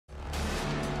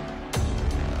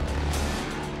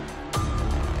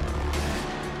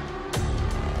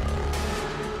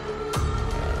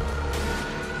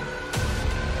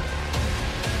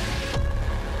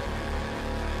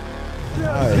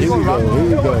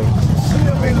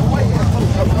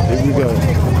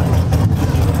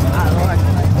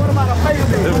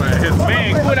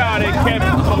Man, quit all that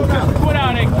Kevin. Quit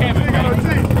all that Kevin, man.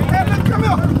 Hey, look, come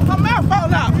here. My mouth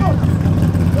falling out.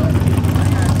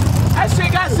 That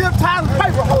shit got zip ties and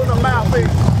paper holding the mouth, baby.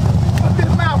 Look at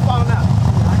his mouth falling out.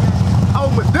 Oh,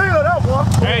 Madea, that boy.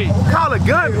 Hey. Call a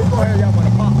gun.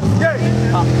 Yeah.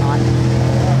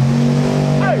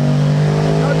 Hey.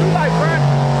 Now, you like Brandon?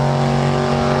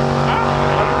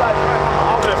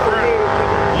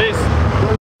 Listen.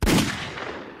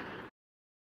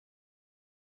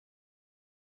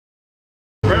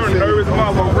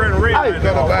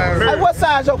 Hey, what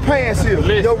size your pants is?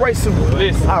 Your race suit.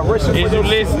 Listen. Is you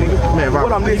listening? Man,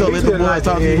 What I'm listening let the boys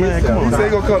talk to you, man. Come on. He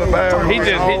gonna cut a bag. He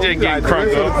just getting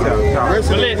crunked up.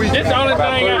 But listen, this the only thing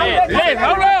I had. Listen,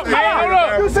 hold up, man, hold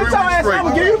up. You sit your ass down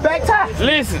and give you a back tie.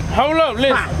 Listen, hold up,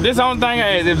 listen. This the only thing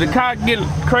I ask. If the car get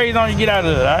crazy on you, get out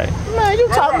of it, all right? Man, you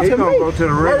talking to me. Go to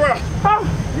the red. Huh?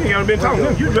 You ain't been talking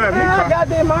to him. You drive me car.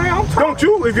 Goddamn, man, I'm talking. Don't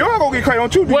you? If y'all gonna get crazy,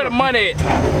 don't you do Where the money at?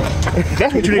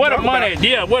 That's what you need Where to the talk money at?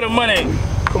 Yeah, where the money at?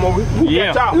 Come on,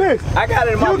 Yeah. Listen, I got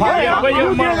it in my pocket. Yeah, where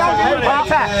your motherfucking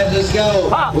money at? Let's go.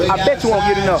 I bet you won't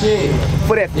get enough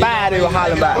for that fire they were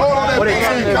hollering about. For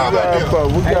that team.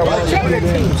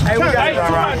 Hey,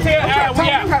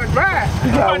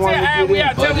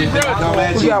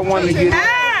 we got one to get.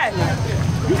 Hey!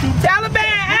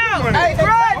 Taliban out! Hey,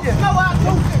 Grudge!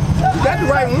 That's the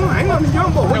right one. Ain't nothing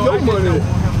young boy. Where your money at?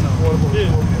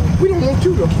 We don't want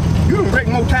you to. You don't take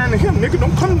more time than him, nigga.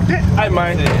 Don't come with that. Hey,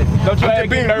 man. Don't you ever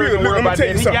get nervous and worry about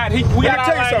that. We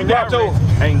got all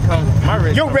ain't come. My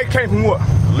wrist. Your wreck came from what?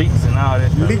 Leaks and all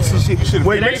that. Leaks and shit.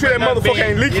 Wait, make sure that motherfucker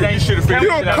ain't leaking. You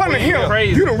don't come to him.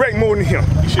 You done wreck more than him.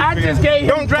 I just gave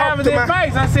him driver's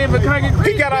advice. I said, but can I get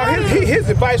crazy? He got all his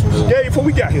advice was gave before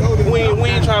we got here. We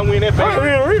ain't trying to win that fight.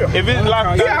 Real. If it's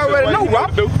locked He already know,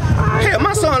 Rob. Hell,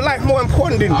 my son's life more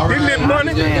important than this little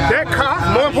money, that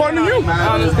car, more important than you.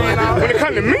 I understand all When it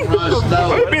comes to me,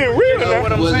 I'm being real now.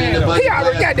 what I'm saying. He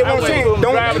already got that what I'm saying.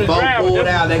 Don't,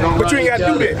 but you ain't got to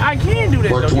do that. I can do that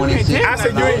though. You can't tell I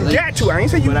said you ain't got to. I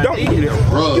ain't say you don't do that. You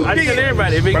I tell did.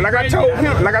 everybody. If But like I told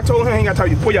him, he ain't got to tell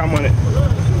you, pull y'all money.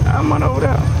 I'm money over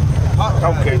there.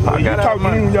 Okay, well, you talk to me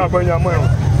when y'all bring y'all money.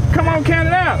 Come on, count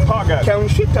it out. Counting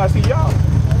shit till I see y'all.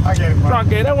 I get it, Drunk,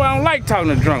 that's why I don't like talking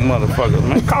to drunk motherfuckers,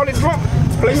 man. Call it drunk.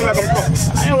 Play me like I'm drunk.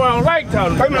 That's why I don't like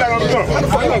talking to Play me like I'm drunk. I'm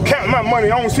gonna count my money.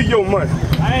 I don't see your money.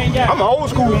 I ain't got I'm an old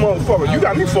school motherfucker. You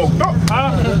got me fucked up.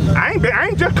 I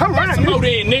ain't just come around. some more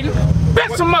then, nigga.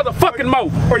 Bet some motherfucking more.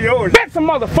 For yours. Bet some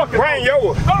motherfucking more. Bring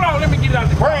yours. Hold on, let me get it out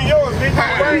the Bring yours, bitch.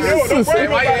 Bring yours. Don't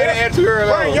bring yours.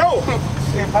 Bring yours.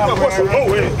 What's some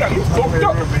more? You got me fucked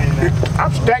up.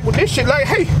 I'm stacked with this shit like,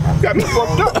 hey, you got me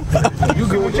fucked up. You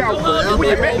get what y'all with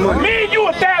your bet money. Me and you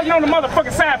 1,000 on the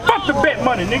motherfucking side. Fuck the bet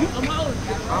money, nigga.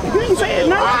 You ain't saying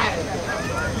nothing.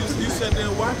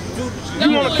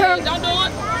 You want to count? Don't do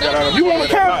it. You want to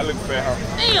count?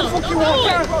 Damn, don't do it.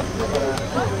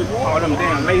 All them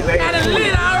damn lazy Got ass a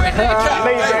lid already.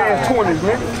 lazy ass 20s,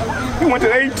 nigga. You went to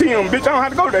the ATM, bitch. I don't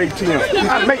have to go to the ATM.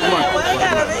 I make money.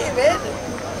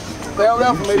 Stay over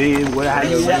there for me. See, what I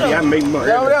do, I make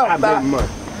money. I make money.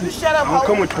 You shut up, I don't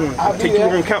come with 20. I'll take you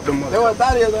and count them money. That's what I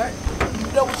thought it was, right?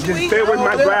 You know what you Just eat? stay away from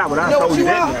my driver. I told you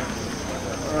that.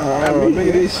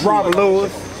 Robert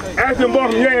Lewis. Ask them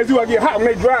boys from Yankee, I get hot when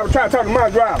they drive, try to talk to my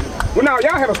driver. Well, now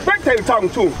y'all have a spectator talking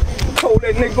to him. Told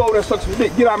that nigga go over there such a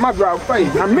dick, get out of my driver's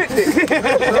face. I meant that.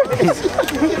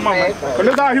 Come on, man. But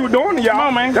that's all he was doing to y'all. Come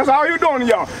on, man. That's all he was doing to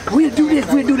y'all. We'll do this,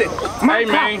 we'll do that. My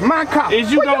car, man. my car.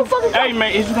 Is you gonna, hey,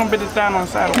 man, is you gonna bet this down on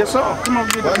the side? Yes, sir. Come on,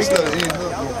 get the big.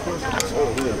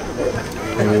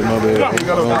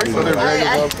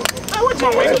 What you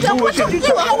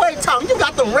always talking? You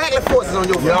got them regular forces on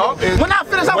your phone. When I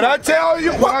finish, When I tell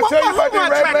you about the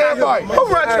regular bike. Who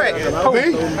run track? Me?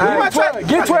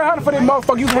 Get 1,200 for this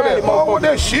motherfucker. You pay that Oh, motherfucker.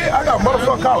 that shit. I got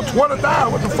motherfucker called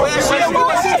 20,000. What the fuck?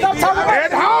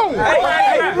 At home.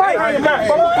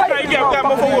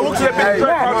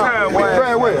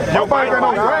 Your bike ain't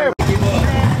on grab.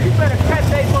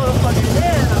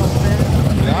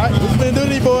 What's been doing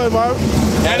these boys, Marv?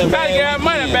 Gotta get our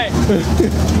money back.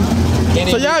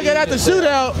 So y'all get out the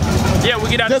shootout. Yeah, we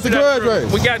get out Just the a grudge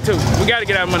race. We got to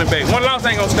get our money back. One loss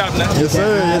ain't gonna stop nothing. Yes,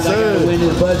 sir. Yes, I gotta sir. win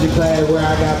this budget class where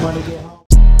I got money to get home.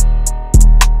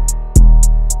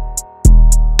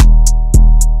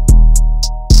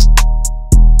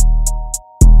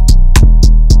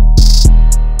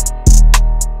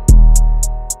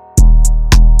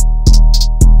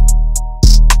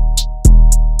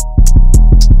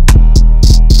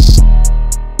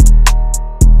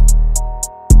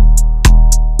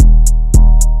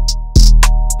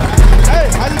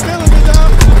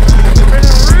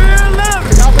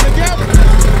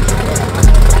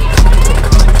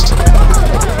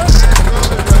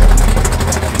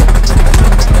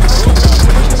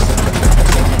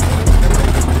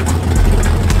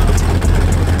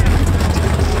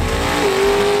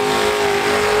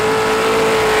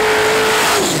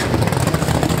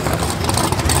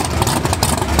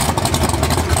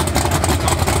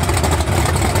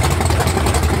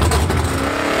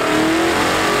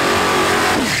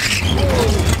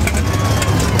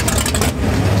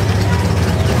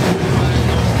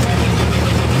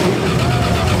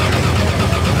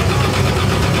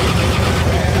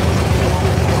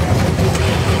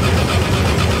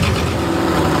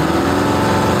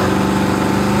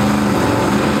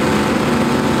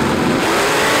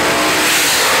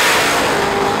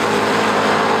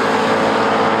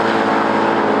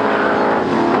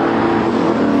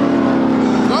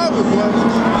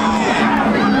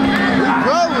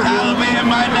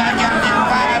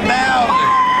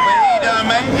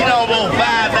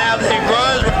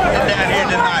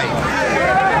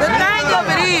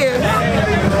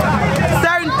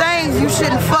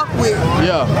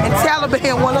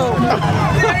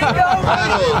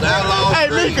 Hey,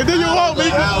 Mika, do you want Mika?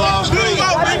 Do you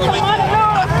want Mika?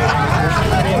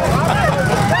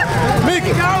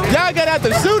 Mika, y'all got out the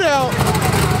shootout.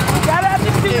 Got out the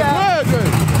shootout.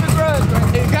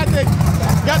 And got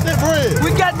that bread. We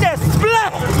got that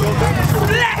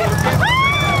splat.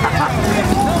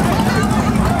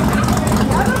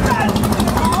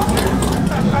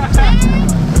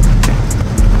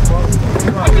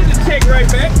 I get the check right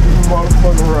back.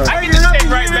 I get the check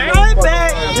right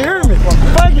back. You hear me?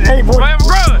 Fuck it. Hey, boy. Can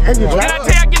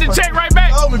I get the check right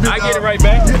back? I get it right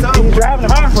back. You driving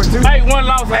the for two. Hey, one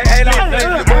loss. Hey,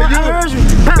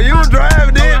 You was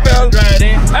driving in, fella. Hey,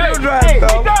 You was driving,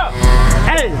 fella.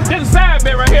 Hey, this is a side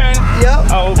bet right here, ain't it? yep.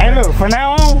 Oh, okay. Hey, look, from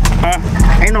now on,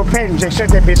 ain't no petting. Just shut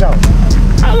that bitch off.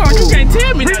 How long you can't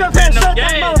tell me not to bet no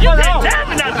gas? You can't tell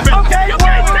me not to bet. Okay, You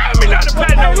can't tell me not to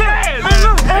bet no gas.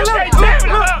 You can't tell me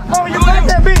not. Oh, you got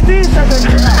that bitch, these shut that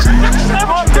bitch off.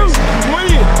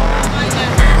 Win.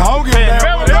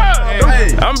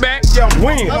 I'm back.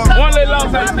 Win. One little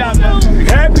loss at a time.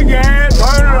 Happy gas,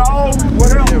 turn it off,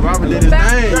 whatever. Yeah, Robert did his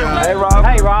thing, y'all. Hey, Rob.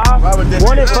 Hey, Rob. Robert did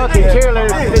What his if thing. fucking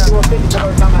cheerleaders did you want 50?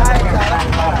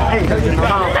 Hey,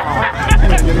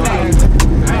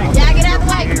 Y'all get out the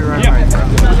way.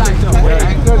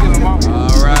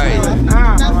 All right.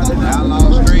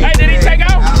 Outlaw Street. Hey, did he take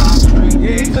out?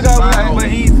 Yeah, he took out, but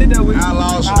he sit there with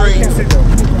Outlaw Street.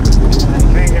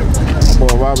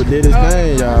 Boy, Robert did his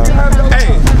thing, y'all.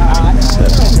 Hey.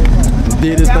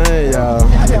 Did his thing, y'all.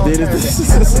 Did his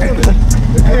thing.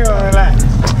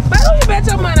 But who you bet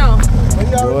your money on?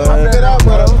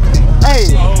 hey,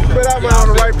 Put out on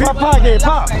the right people. pop, get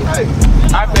pop.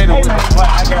 I bet it was.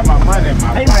 I got my money in my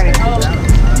Hey,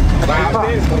 man.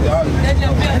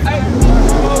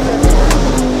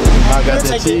 I got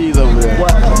that cheese over there.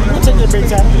 Take that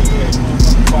bitch out.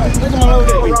 Look at my load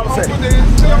that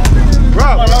bitch.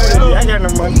 Rob, I got no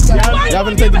money. Y'all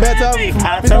finna take the bets off? I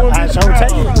show'll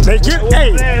take it. They give,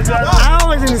 hey, I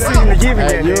always in the season to give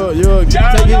it Hey, that. you'll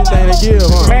take anything they give,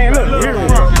 huh? Man, look, here,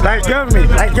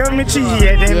 like government cheese,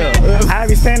 yeah, damn it. I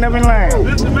be standing up in line.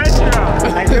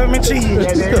 Like government cheese,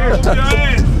 yeah, damn it.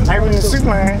 I be in the soup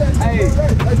line. Hey,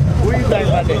 what do you think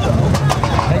about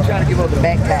that? They trying to give up the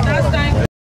backpack.